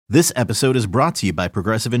This episode is brought to you by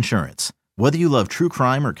Progressive Insurance. Whether you love true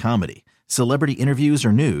crime or comedy, celebrity interviews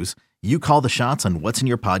or news, you call the shots on what's in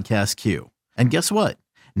your podcast queue. And guess what?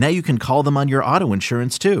 Now you can call them on your auto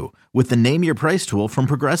insurance too with the Name Your Price tool from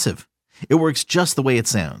Progressive. It works just the way it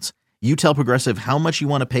sounds. You tell Progressive how much you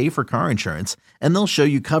want to pay for car insurance, and they'll show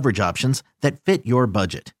you coverage options that fit your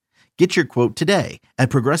budget. Get your quote today at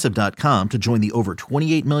Progressive.com to join the over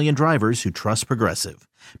 28 million drivers who trust Progressive.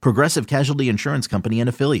 Progressive Casualty Insurance Company and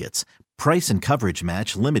Affiliates. Price and coverage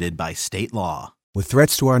match limited by state law. With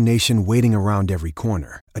threats to our nation waiting around every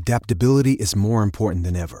corner, adaptability is more important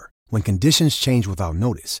than ever. When conditions change without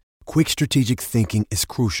notice, quick strategic thinking is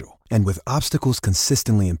crucial. And with obstacles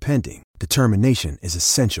consistently impending, determination is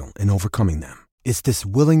essential in overcoming them. It's this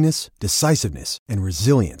willingness, decisiveness, and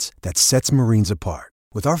resilience that sets Marines apart.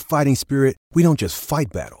 With our fighting spirit, we don't just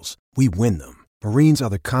fight battles, we win them. Marines are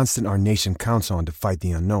the constant our nation counts on to fight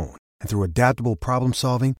the unknown. And through adaptable problem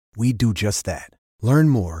solving, we do just that. Learn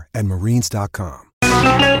more at Marines.com.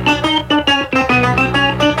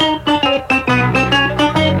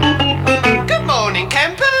 Good morning,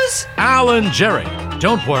 campers. Alan Jerry.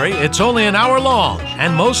 Don't worry, it's only an hour long,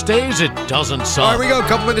 and most days it doesn't suck. All right, we go. A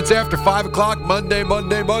couple minutes after 5 o'clock, Monday.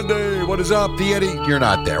 What is up, the Eddie? You're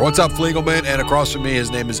not there. What's up, Fliegelman? And across from me, his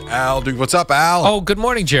name is Al. Dude, what's up, Al? Oh, good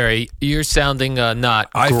morning, Jerry. You're sounding not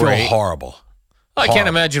I great. feel horrible. I can't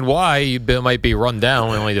imagine why. You might be run down.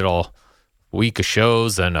 We only did a week of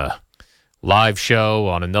shows and a live show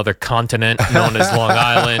on another continent known as Long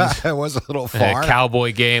Island. It was a little far. A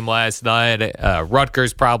Cowboy game last night.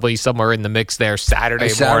 Rutgers probably somewhere in the mix there Saturday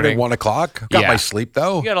morning. 1 o'clock. Got my sleep,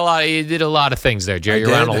 though. You did a lot of things there, Jerry. You're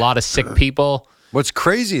around a lot of sick people. What's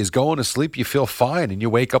crazy is going to sleep, you feel fine, and you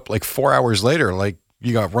wake up like 4 hours later like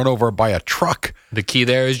you got run over by a truck. The key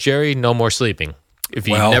there is, Jerry, no more sleeping. If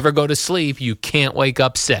you never go to sleep, you can't wake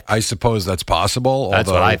up sick. I suppose that's possible. That's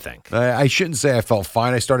what I think. I shouldn't say I felt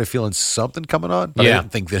fine. I started feeling something coming on, but I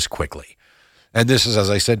didn't think this quickly. And this is, as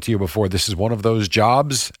I said to you before, this is one of those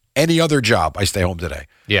jobs. Any other job, I stay home today.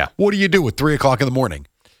 Yeah. What do you do at 3 o'clock in the morning?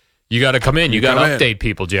 You got to come in. You got to update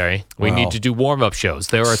people, Jerry. We need to do warm-up shows.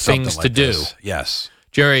 There are things to do. Yes.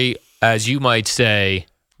 Jerry, as you might say,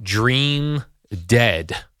 dream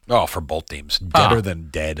dead. Oh, for both teams. Deader than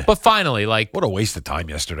dead. But finally, what a waste of time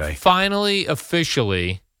yesterday. Finally,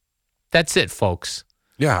 officially, that's it, folks.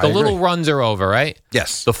 Yeah, the little runs are over, right?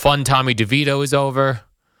 Yes. The fun Tommy DeVito is over.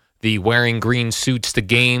 The wearing green suits to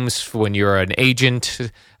games when you're an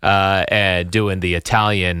agent and doing the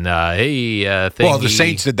Italian thing. Well, the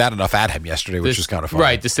Saints did that enough at him yesterday, which was kind of fun.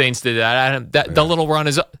 Right, the Saints did that at him. The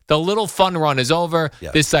little fun run is over.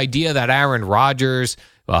 Yes. This idea that Aaron Rodgers,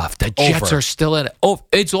 the Jets are still in it. Oh,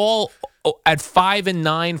 it's all at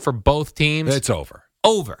 5-9 for both teams. It's over.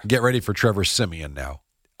 Over. Get ready for Trevor Siemian now.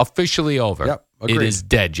 Officially over. Yep, agreed. It is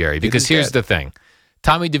dead, Jerry. Because here's the thing.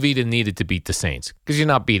 Tommy DeVito needed to beat the Saints because you're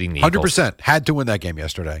not beating the Eagles. 100%. Had to win that game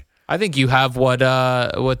yesterday. I think you have what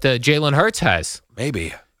Jalen Hurts has.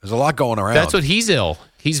 Maybe. There's a lot going around. That's what he's ill.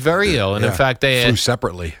 He's very ill. And in fact, they flew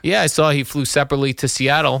separately. Yeah, I saw he flew separately to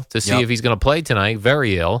Seattle to see if he's going to play tonight.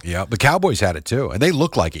 Very ill. Yeah, the Cowboys had it too. And they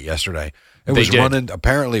looked like it yesterday. It was running.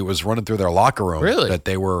 Apparently, it was running through their locker room. Really? That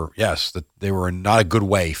they were in not a good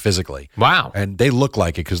way physically. Wow. And they looked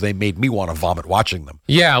like it because they made me want to vomit watching them.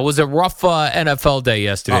 Yeah, it was a rough NFL day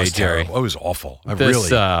yesterday, Jerry. Terrible. It was awful.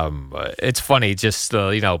 It's funny. Just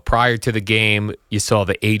prior to the game, you saw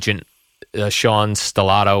the agent Sean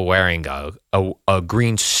Stellato wearing a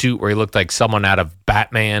green suit where he looked like someone out of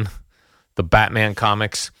Batman, the Batman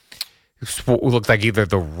comics. It looked like either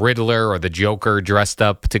the Riddler or the Joker dressed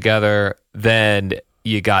up together. Then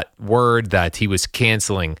you got word that he was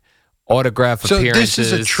canceling autograph appearances. So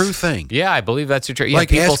this is a true thing? Yeah, I believe that's a true. Like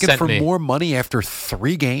people asking for more money after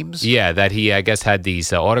 3 games? Yeah, that he, I guess, had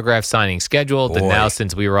these autograph signings scheduled. And now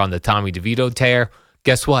since we were on the Tommy DeVito tear,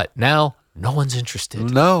 guess what? Now no one's interested.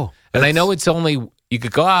 No. And I know it's only, you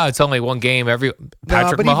could go, it's only one game. Patrick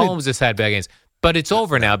Mahomes has had bad games. But it's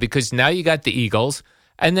over now because now you got the Eagles.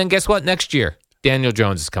 And then guess what? Next year, Daniel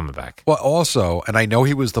Jones is coming back. Well, also, and I know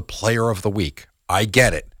he was the player of the week. I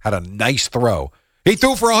get it. Had a nice throw. He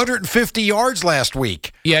threw for 150 yards last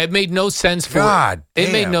week. Yeah, it made no sense for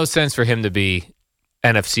It made no sense for him to be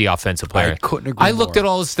NFC offensive player. I couldn't agree I looked at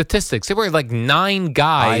all the statistics. There were like 9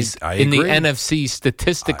 guys in the NFC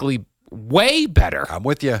statistically way better. I'm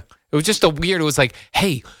with you. It was just it was like,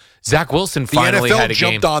 hey, Zach Wilson finally had a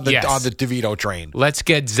game. The NFL jumped on the DeVito train. Let's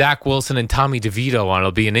get Zach Wilson and Tommy DeVito on.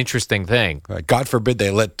 It'll be an interesting thing. God forbid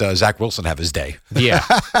they let Zach Wilson have his day. Yeah.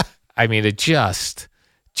 I mean, it just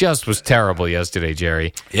just was terrible yesterday,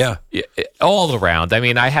 Jerry. Yeah. All around. I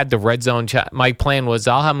mean, I had the red zone. My plan was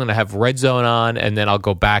I'm going to have red zone on, and then I'll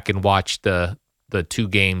go back and watch the two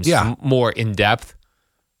games more in depth.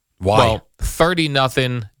 Why? Well,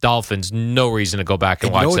 30-0 Dolphins. No reason to go back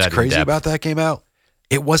and watch that. You know what's in crazy depth. about that game out?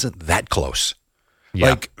 It wasn't that close.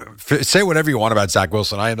 Yeah. Like, say whatever you want about Zach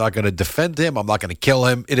Wilson. I am not going to defend him. I'm not going to kill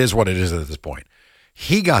him. It is what it is at this point.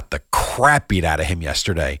 He got the crap beat out of him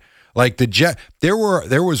yesterday. Like there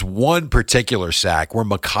was one particular sack where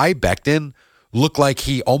Mekhi Becton looked like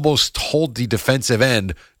he almost told the defensive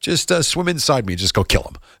end, just swim inside me and just go kill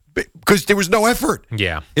him. Because there was no effort.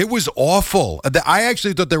 Yeah. It was awful. I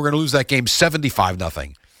actually thought they were going to lose that game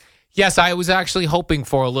 75-0. Yes, I was actually hoping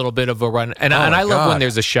for a little bit of a run. And I love when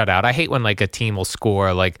there's a shutout. I hate when like a team will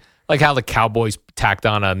score like how the Cowboys tacked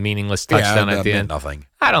on a meaningless touchdown at the end. Nothing.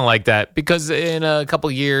 I don't like that because in a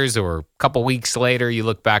couple years or a couple weeks later, you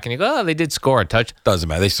look back and you go, they did score a touch. Doesn't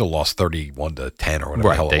matter. They still lost 31-10 or whatever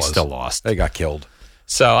the hell it was. They still lost. They got killed.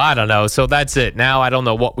 So I don't know. So that's it. Now I don't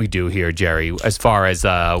know what we do here, Jerry, as far as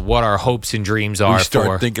what our hopes and dreams are. We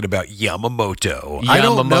start thinking about Yamamoto. I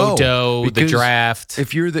don't know, the draft.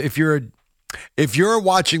 If you're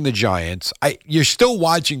watching the Giants, you're still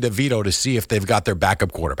watching DeVito to see if they've got their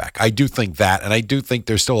backup quarterback. I do think that, and I do think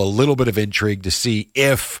there's still a little bit of intrigue to see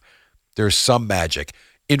if there's some magic.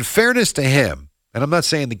 In fairness to him, and I'm not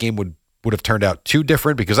saying the game would have turned out too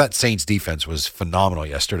different because that Saints defense was phenomenal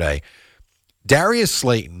yesterday. Darius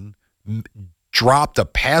Slayton dropped a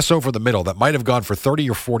pass over the middle that might have gone for 30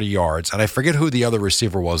 or 40 yards, and I forget who the other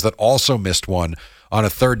receiver was that also missed one on a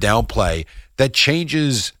third down play that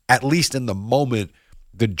changes, at least in the moment,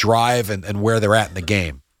 the drive and where they're at in the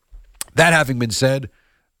game. That having been said,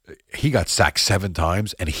 he got sacked 7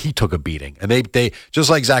 times, and he took a beating. And they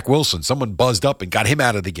just like Zach Wilson, someone buzzed up and got him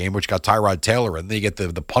out of the game, which got Tyrod Taylor, and they get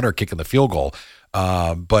the punter kicking the field goal.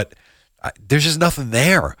 But there's just nothing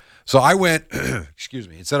there. So I went, excuse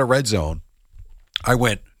me, instead of red zone, I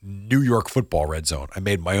went New York football red zone. I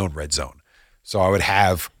made my own red zone. So I would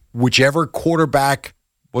have whichever quarterback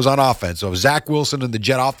was on offense. So if Zach Wilson and the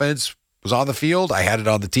Jet offense was on the field, I had it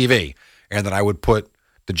on the TV. And then I would put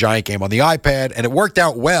the Giant game on the iPad. And it worked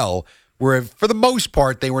out well, where for the most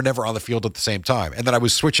part, they were never on the field at the same time. And then I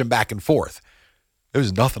was switching back and forth. There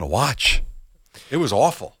was nothing to watch. It was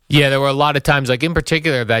awful. Yeah, there were a lot of times, like in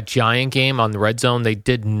particular, that Giant game on the red zone, they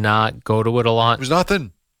did not go to it a lot. It was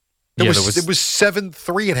nothing. It was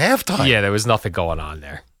 7-3 at halftime. Yeah, there was nothing going on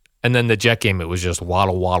there. And then the Jet game, it was just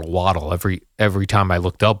waddle, waddle, waddle. Every time I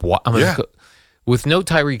looked up, with no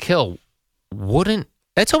Tyreek Hill,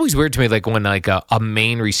 that's always weird to me. Like when like a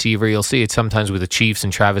main receiver, you'll see it sometimes with the Chiefs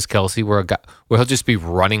and Travis Kelce, where he'll just be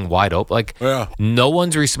running wide open. Like no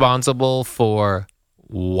one's responsible for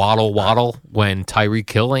waddle when Tyreek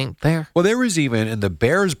Hill ain't there. Well, there was even in the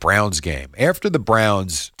Bears-Browns game, after the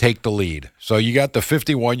Browns take the lead, so you got the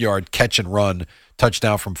 51-yard catch and run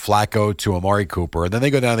touchdown from Flacco to Amari Cooper, and then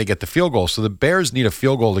they go down and they get the field goal. So the Bears need a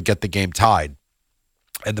field goal to get the game tied.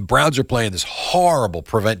 And the Browns are playing this horrible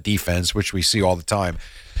prevent defense, which we see all the time.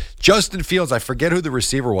 Justin Fields, I forget who the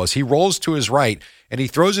receiver was, he rolls to his right, and he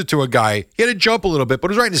throws it to a guy. He had to jump a little bit,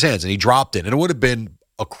 but it was right in his hands, and he dropped it, and it would have been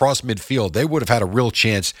across midfield. They would have had a real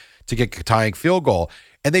chance to get a tying field goal.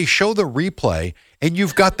 And they show the replay, and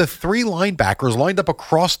you've got the 3 linebackers lined up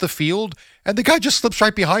across the field, and the guy just slips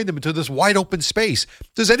right behind them into this wide open space.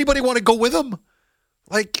 Does anybody want to go with him?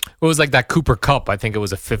 Like, it was like that Cooper Kupp. I think it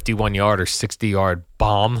was a 51-yard or 60-yard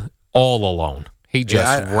bomb all alone. He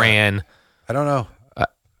just ran. I don't know.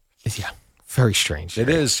 Very strange. It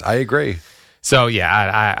is. I agree. So,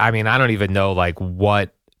 I mean, I don't even know like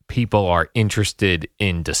what people are interested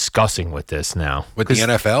in discussing with this now. With the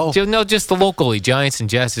NFL? No, just the locally, Giants and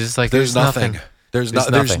Jets. It's like there's nothing. There's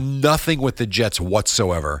nothing with the Jets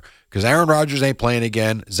whatsoever because Aaron Rodgers ain't playing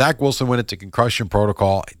again. Zach Wilson went into concussion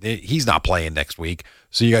protocol. He's not playing next week.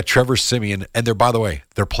 So you got Trevor Siemian, and by the way,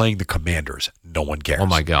 they're playing the Commanders. No one cares. Oh,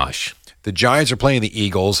 my gosh. The Giants are playing the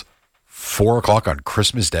Eagles, 4 o'clock on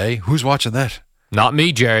Christmas Day. Who's watching that? Not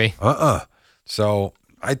me, Jerry. So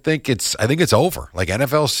I think it's over. Like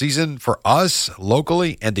NFL season for us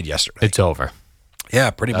locally ended yesterday. It's over. Yeah,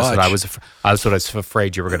 pretty much. That's what I was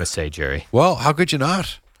afraid you were going to say, Jerry. Well, how could you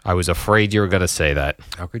not? I was afraid you were going to say that.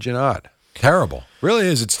 How could you not? Terrible. Really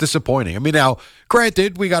is. It's disappointing. I mean, now,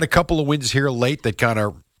 granted, we got a couple of wins here late that kind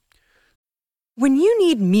of When you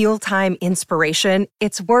need mealtime inspiration,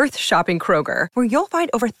 it's worth shopping Kroger, where you'll find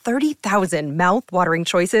over 30,000 mouth-watering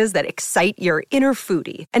choices that excite your inner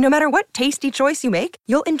foodie. And no matter what tasty choice you make,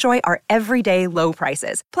 you'll enjoy our everyday low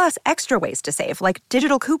prices, plus extra ways to save, like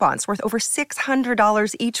digital coupons worth over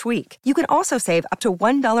 $600 each week. You can also save up to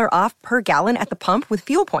 $1 off per gallon at the pump with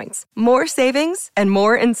fuel points. More savings and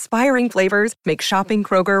more inspiring flavors make shopping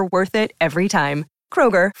Kroger worth it every time.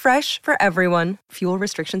 Kroger, fresh for everyone. Fuel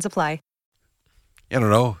restrictions apply. I don't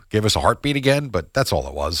know, gave us a heartbeat again, but that's all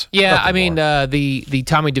it was. Yeah, Nothing I mean, more. the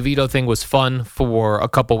Tommy DeVito thing was fun for a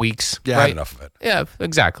couple weeks. I right? had enough of it. Yeah,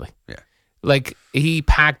 exactly. Yeah. Like, he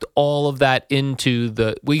packed all of that into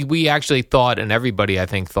the... We actually thought, and everybody, I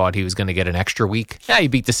think, thought he was going to get an extra week. Yeah, he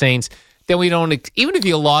beat the Saints. Then we don't... Even if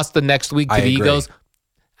you lost the next week to the agree. Eagles...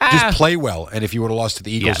 Just play well, and if you would have lost to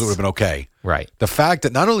the Eagles, Yes. it would have been okay. Right. The fact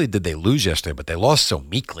that not only did they lose yesterday, but they lost so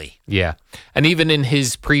meekly. Yeah. And even in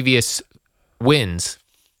his previous wins,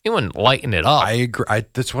 he wouldn't lighten it up. I agree.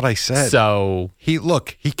 That's what I said. So... He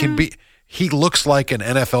can be. He looks like an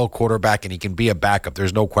NFL quarterback, and he can be a backup.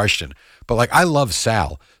 There's no question. But like, I love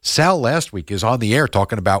Sal. Sal last week is on the air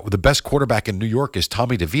talking about the best quarterback in New York is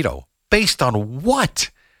Tommy DeVito. Based on what?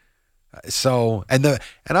 So and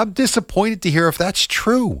I'm disappointed to hear if that's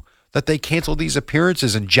true, that they canceled these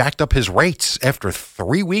appearances and jacked up his rates after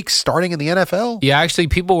 3 weeks starting in the NFL. Yeah, actually,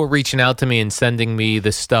 people were reaching out to me and sending me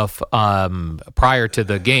the stuff prior to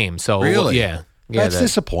the game. So Really? yeah, That's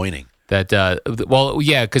disappointing.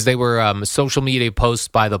 Because they were social media posts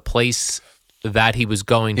by the place that he was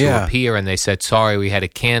going to appear, and they said, sorry, we had to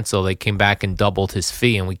cancel. They came back and doubled his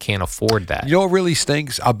fee, and we can't afford that. You know what really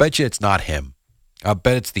stinks? I'll bet you it's not him. I'll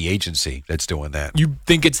bet it's the agency that's doing that. You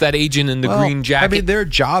think it's that agent in the green jacket? I mean, their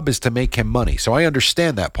job is to make him money, so I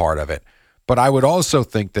understand that part of it. But I would also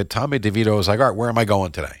think that Tommy DeVito is like, all right, where am I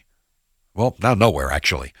going today? Well, now nowhere,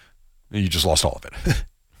 actually. You just lost all of it.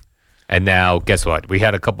 And now, guess what? We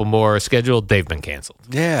had a couple more scheduled. They've been canceled.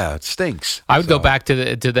 Yeah, it stinks. I would go back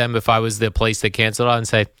to them if I was the place that canceled on and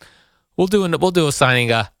say, we'll do a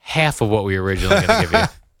signing half of what we were originally going to give you.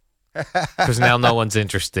 Because now no one's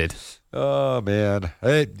interested. Oh, man.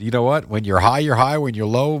 Hey, you know what? When you're high, you're high. When you're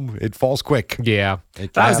low, it falls quick. Yeah.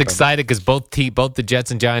 It can I was happen. excited because both the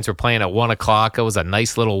Jets and Giants were playing at 1 o'clock. It was a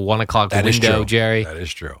nice little 1 o'clock That is window, true. Jerry. That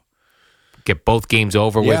is true. Get both games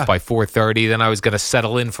over Yeah. with by 4:30. Then I was going to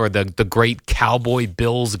settle in for the great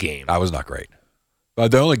Cowboy-Bills game. That was not great.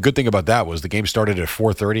 The only good thing about that was the game started at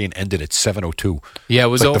 4:30 and ended at 7:02. Yeah, it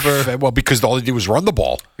was over. Because all they did was run the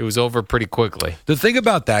ball. It was over pretty quickly. The thing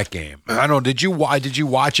about that game, I don't know, did you watch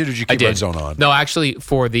it or did you I keep did. Red Zone on? No, actually,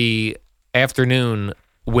 for the afternoon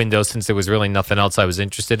window, since there was really nothing else I was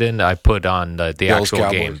interested in, I put on the Bills, actual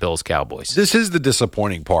Cowboys. game, Bills-Cowboys. This is the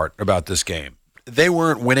disappointing part about this game. They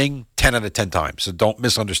weren't winning 10 out of 10 times, so don't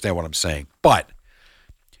misunderstand what I'm saying. But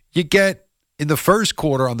you get, in the first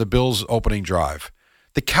quarter on the Bills' opening drive,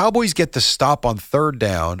 the Cowboys get the stop on third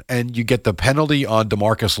down, and you get the penalty on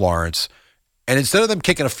DeMarcus Lawrence. And instead of them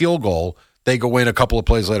kicking a field goal, they go in a couple of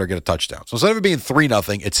plays later, get a touchdown. So instead of it being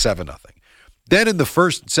 3-0, it's 7-0. Then in the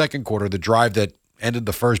first and second quarter, the drive that ended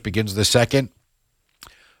the first begins the second.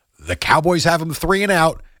 The Cowboys have them 3 and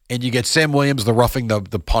out, and you get Sam Williams, the roughing the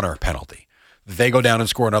punter penalty. They go down and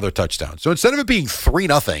score another touchdown. So instead of it being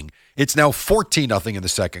 3-0, it's now 14-0 in the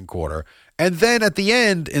second quarter. And then at the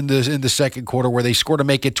end in the second quarter where they score to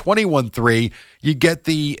make it 21-3, you get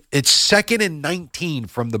it's 2nd and 19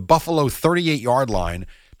 from the Buffalo 38-yard line.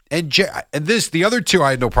 And the other two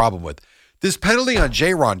I had no problem with. This penalty on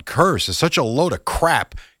Jaron Kearse is such a load of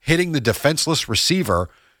crap hitting the defenseless receiver.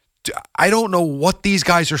 I don't know what these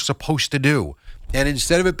guys are supposed to do. And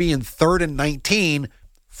instead of it being 3rd and 19,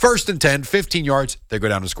 1st and 10, 15 yards, they go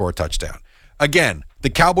down and score a touchdown. Again, the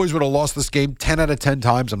Cowboys would have lost this game 10 out of 10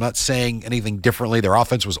 times. I'm not saying anything differently. Their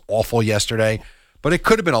offense was awful yesterday, but it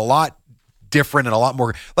could have been a lot different and a lot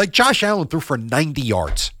more. Like Josh Allen threw for 90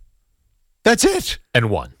 yards. That's it. And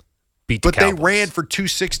won. Beat the But they Cowboys. ran for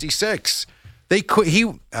 266.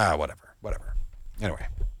 Whatever. Anyway,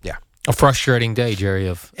 yeah. A frustrating day, Jerry,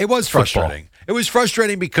 of It was football. frustrating. It was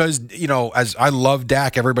frustrating because, as I love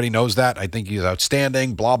Dak, everybody knows that. I think he's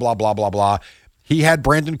outstanding, blah, blah, blah, blah, blah. He had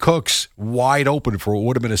Brandon Cooks wide open for what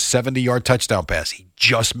would have been a 70-yard touchdown pass. He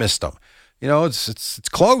just missed him. It's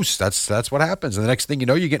close. That's what happens. And the next thing you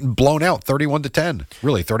know, you're getting blown out 31-10.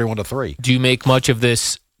 Really, 31-3. Do you make much of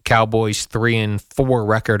this Cowboys 3-4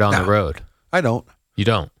 record on the road? I don't. You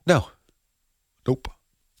don't? No. Nope.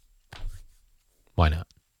 Why not?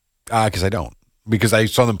 Because I don't. Because I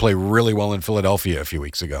saw them play really well in Philadelphia a few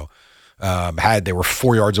weeks ago. They were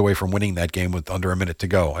 4 yards away from winning that game with under a minute to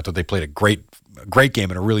go. I thought they played a great game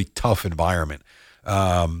in a really tough environment.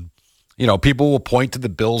 people will point to the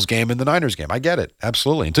Bills game and the Niners game. I get it.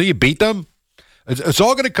 Absolutely. Until you beat them, it's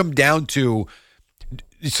all going to come down to.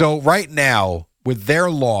 So right now, with their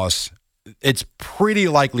loss, it's pretty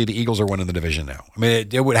likely the Eagles are winning the division now. I mean,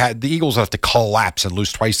 it would have the Eagles have to collapse and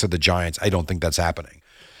lose twice to the Giants. I don't think that's happening.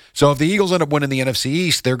 So if the Eagles end up winning the NFC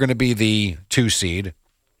East, they're going to be the 2 seed.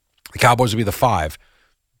 The Cowboys will be the 5.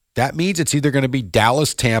 That means it's either going to be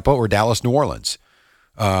Dallas, Tampa, or Dallas, New Orleans.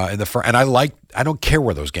 And I don't care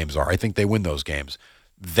where those games are. I think they win those games.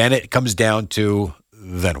 Then it comes down to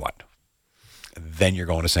then what? Then you're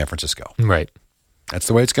going to San Francisco. Right. That's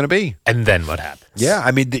the way it's going to be. And then what happens? Yeah,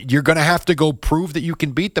 I mean, you're going to have to go prove that you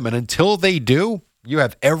can beat them. And until they do, you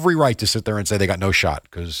have every right to sit there and say they got no shot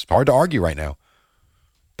because it's hard to argue right now.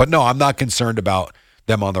 But no, I'm not concerned about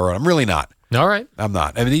them on the road. I'm really not. All right. I'm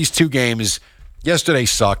not. I mean, these 2 games, yesterday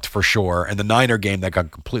sucked for sure. And the Niner game that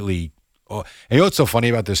got completely and you know what's so funny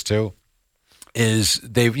about this too is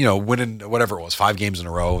they've, winning whatever it was, 5 games in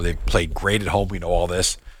a row. They've played great at home. We know all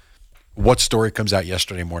this. What story comes out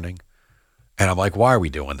yesterday morning? And I'm like, why are we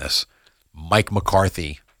doing this? Mike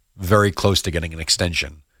McCarthy, very close to getting an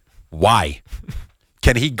extension. Why?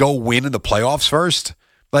 Can he go win in the playoffs first?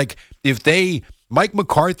 Like, Mike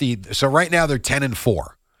McCarthy, so right now they're 10-4.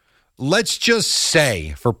 Let's just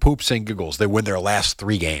say, for poops and giggles, they win their last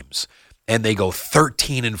 3 games and they go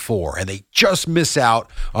 13-4 and they just miss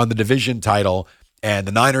out on the division title and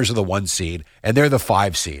the Niners are the 1 seed and they're the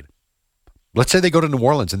 5 seed. Let's say they go to New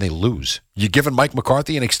Orleans and they lose. You giving Mike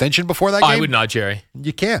McCarthy an extension before that game? I would not, Jerry.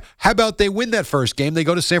 You can't. How about they win that first game? They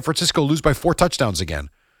go to San Francisco, lose by 4 touchdowns again.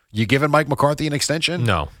 You giving Mike McCarthy an extension?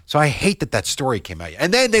 No. So I hate that story came out.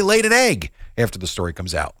 And then they laid an egg after the story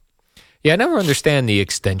comes out. Yeah, I never understand the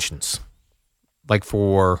extensions. Like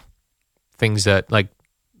for things that, like,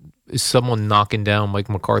 is someone knocking down Mike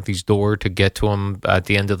McCarthy's door to get to him at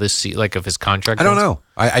the end of this season, like if his contract I don't know.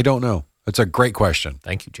 I don't know. That's a great question.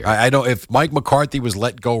 Thank you, Jerry. I don't. If Mike McCarthy was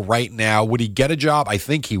let go right now, would he get a job? I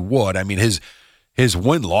think he would. I mean, his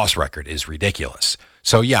win-loss record is ridiculous.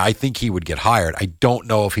 So, yeah, I think he would get hired. I don't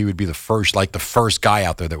know if he would be the first guy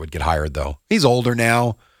out there that would get hired, though. He's older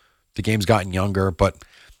now. The game's gotten younger. But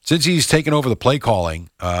since he's taken over the play calling,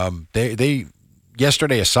 they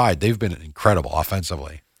yesterday aside, they've been incredible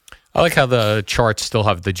offensively. I like how the charts still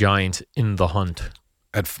have the Giants in the hunt.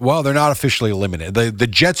 Well, they're not officially eliminated. The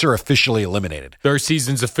Jets are officially eliminated. Their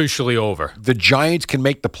season's officially over. The Giants can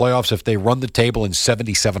make the playoffs if they run the table and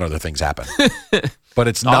 77 other things happen. But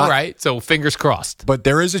it's not. All right, so fingers crossed. But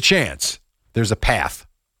there is a chance. There's a path.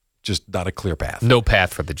 Just not a clear path. No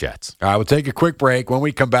path for the Jets. All right, we'll take a quick break. When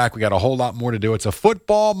we come back, we got a whole lot more to do. It's a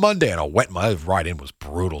football Monday, and a wet ride-in was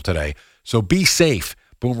brutal today. So be safe.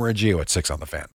 Boomer and Gio at 6 on the Fan.